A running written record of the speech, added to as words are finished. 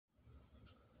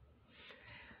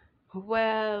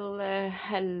Well,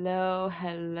 hello,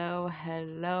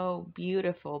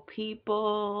 beautiful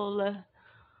people.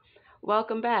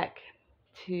 Welcome back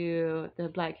to the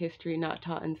Black History Not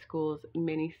Taught in Schools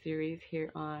mini series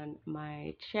here on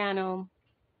my channel.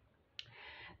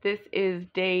 This is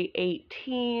day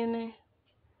 18.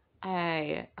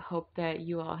 I hope that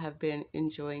you all have been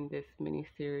enjoying this mini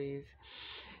series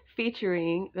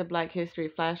featuring the Black History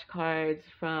flashcards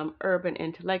from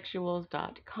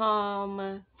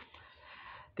urbanintellectuals.com.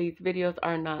 These videos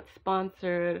are not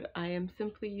sponsored. I am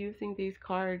simply using these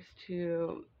cards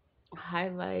to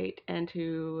highlight and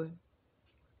to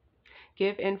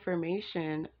give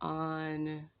information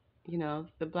on,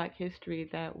 the Black history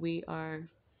that we are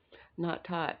not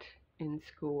taught in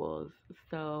schools.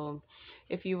 So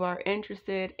if you are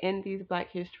interested in these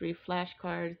Black history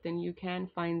flashcards, then you can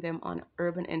find them on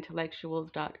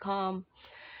urbanintellectuals.com.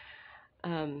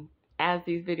 Um, as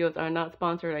these videos are not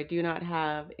sponsored, I do not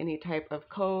have any type of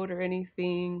code or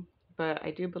anything, but I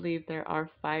do believe there are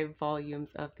 5 volumes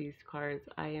of these cards.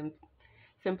 I am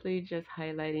simply just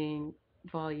highlighting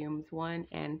volumes 1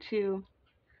 and 2.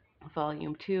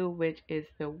 Volume 2, which is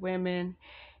the women,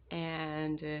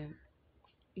 and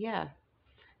yeah,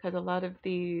 because a lot of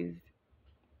the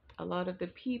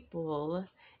people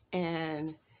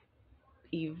and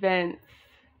events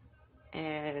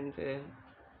and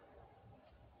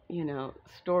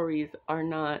stories are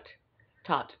not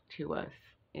taught to us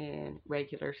in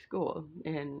regular school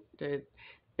in the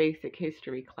basic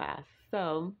history class.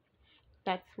 So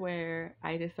that's where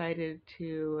I decided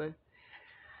to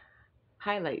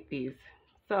highlight these.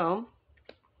 So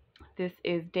this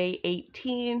is day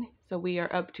 18. So we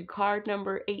are up to card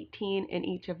number 18 in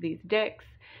each of these decks.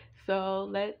 So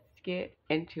let's get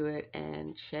into it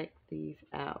and check these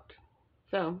out.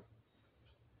 So,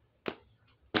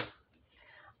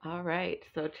 all right.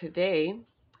 So today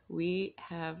we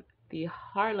have the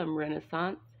Harlem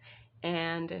Renaissance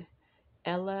and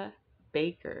Ella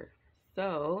Baker.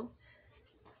 So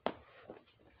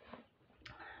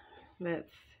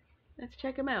let's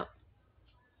check them out.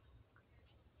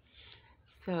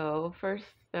 So first,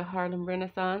 the Harlem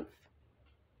Renaissance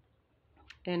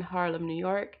in Harlem, New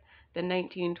York, the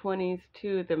 1920s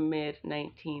to the mid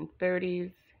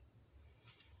 1930s,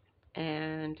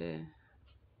 and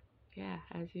yeah,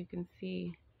 as you can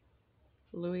see,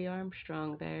 Louis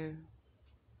Armstrong there.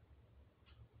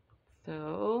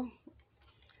 So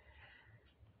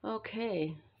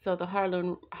okay. So the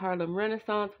Harlem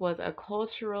Renaissance was a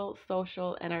cultural,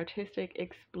 social, and artistic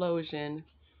explosion,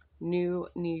 new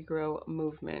Negro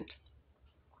movement.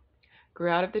 Grew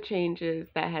out of the changes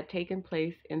that had taken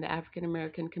place in the African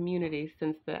American community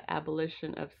since the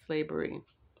abolition of slavery.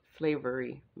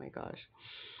 Slavery, my gosh.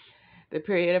 The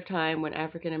period of time when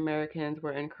African Americans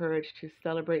were encouraged to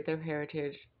celebrate their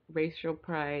heritage, racial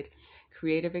pride,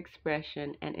 creative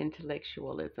expression, and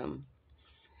intellectualism.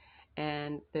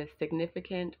 And the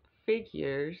significant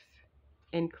figures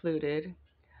included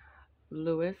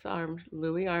Louis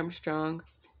Armstrong,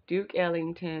 Duke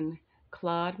Ellington,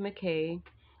 Claude McKay,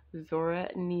 Zora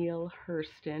Neale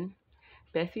Hurston,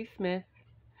 Bessie Smith,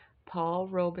 Paul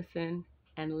Robeson,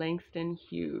 and Langston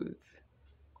Hughes.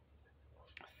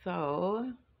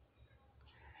 So,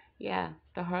 yeah,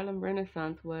 the Harlem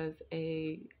Renaissance was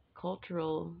a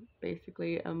cultural,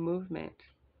 basically a movement.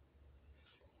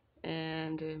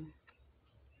 And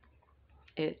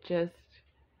it just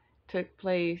took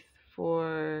place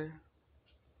for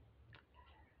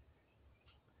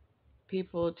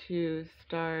people to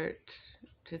start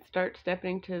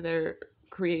stepping to their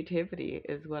creativity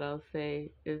is what I'll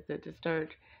say, is that to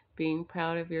start being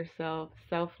proud of yourself,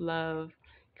 self-love,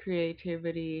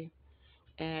 creativity,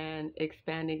 and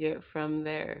expanding it from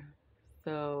there.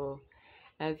 So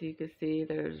as you can see,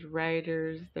 there's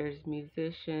writers, there's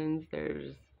musicians,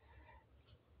 there's,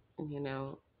 you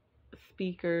know,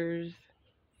 speakers.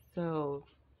 So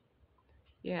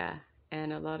yeah,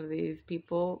 and a lot of these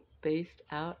people based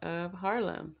out of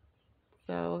Harlem.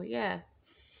 So yeah,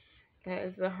 that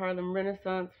is the Harlem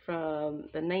Renaissance from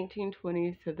the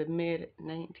 1920s to the mid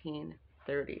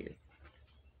 1930s.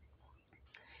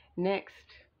 Next,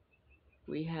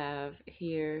 we have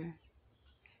here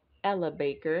Ella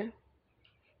Baker,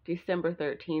 December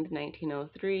 13th,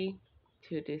 1903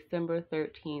 to December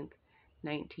 13th,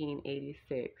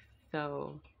 1986.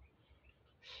 So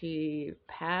she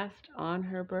passed on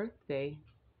her birthday,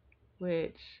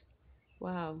 which,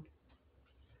 wow,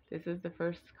 this is the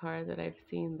first card that I've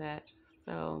seen that.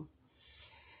 So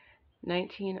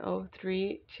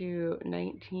 1903 to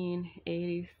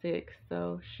 1986.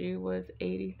 So she was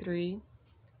 83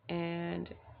 and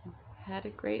had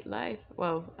a great life.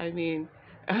 Well, I mean,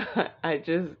 I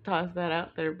just tossed that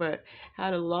out there, but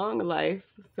had a long life.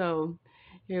 So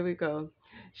here we go.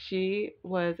 She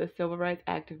was a civil rights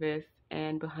activist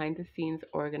and behind the scenes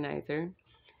organizer.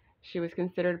 She was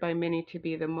considered by many to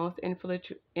be the most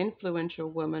influential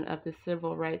woman of the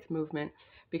civil rights movement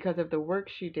because of the work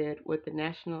she did with the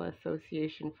National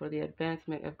Association for the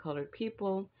Advancement of Colored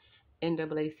People,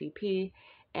 NAACP,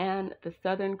 and the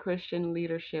Southern Christian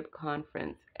Leadership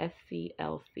Conference,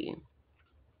 SCLC.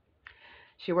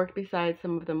 She worked beside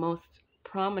some of the most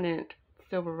prominent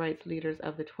civil rights leaders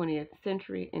of the 20th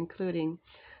century, including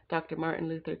Dr. Martin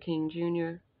Luther King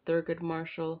Jr., Thurgood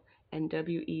Marshall, and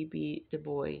W.E.B. Du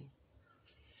Bois.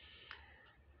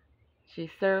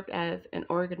 She served as an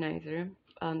organizer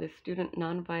on the Student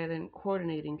Nonviolent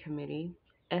Coordinating Committee,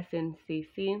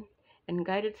 SNCC, and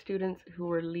guided students who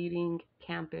were leading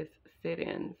campus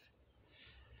sit-ins.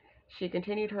 She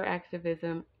continued her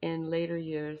activism in later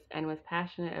years and was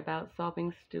passionate about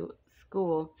solving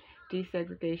school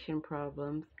desegregation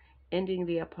problems, ending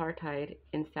the apartheid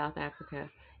in South Africa,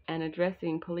 and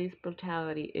addressing police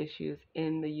brutality issues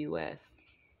in the U.S.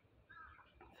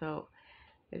 So,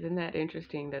 isn't that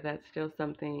interesting that that's still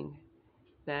something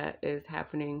that is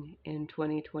happening in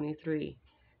 2023?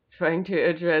 Trying to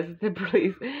address the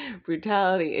police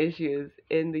brutality issues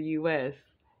in the U.S.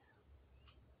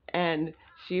 And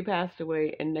she passed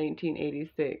away in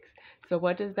 1986. So,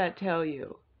 what does that tell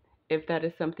you if that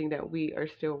is something that we are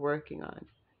still working on?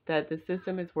 That the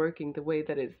system is working the way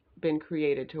that it's been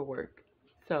created to work.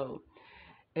 So,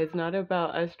 it's not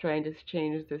about us trying to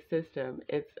change the system,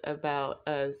 it's about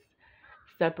us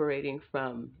separating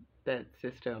from that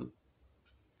system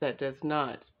that does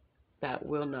not, that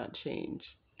will not change.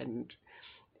 And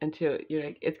until you're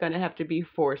like, it's going to have to be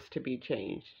forced to be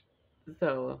changed.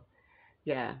 So,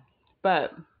 yeah.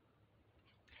 But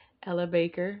Ella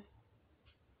Baker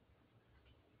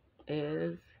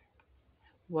is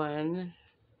one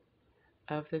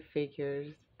of the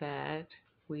figures that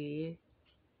we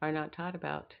are not taught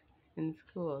about in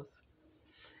schools.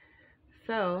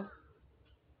 So,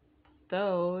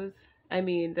 those, I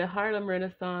mean, the Harlem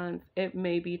Renaissance, it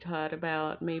may be taught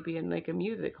about maybe in like a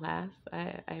music class.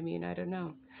 I mean, I don't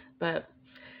know. But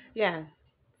yeah,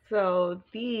 so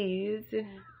these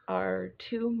are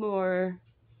two more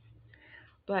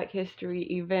Black History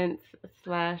events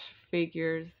slash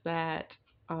figures that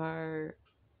are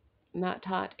not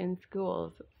taught in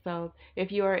schools. So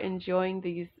if you are enjoying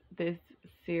this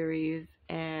series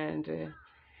and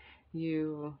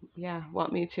you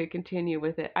want me to continue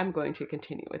with it, I'm going to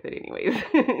continue with it anyways.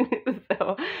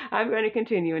 So I'm going to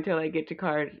continue until I get to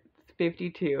card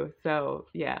 52. So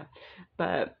yeah,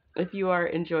 but if you are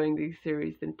enjoying these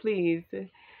series, then please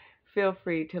feel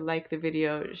free to like the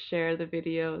video, share the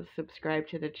video, subscribe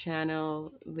to the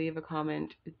channel, leave a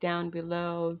comment down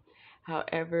below.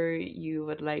 However you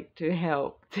would like to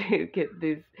help to get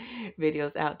these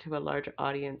videos out to a larger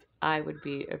audience, I would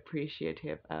be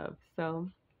appreciative of. So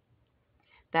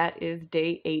that is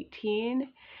day 18.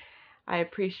 I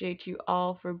appreciate you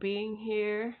all for being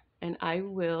here, and I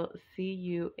will see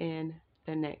you in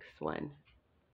the next one.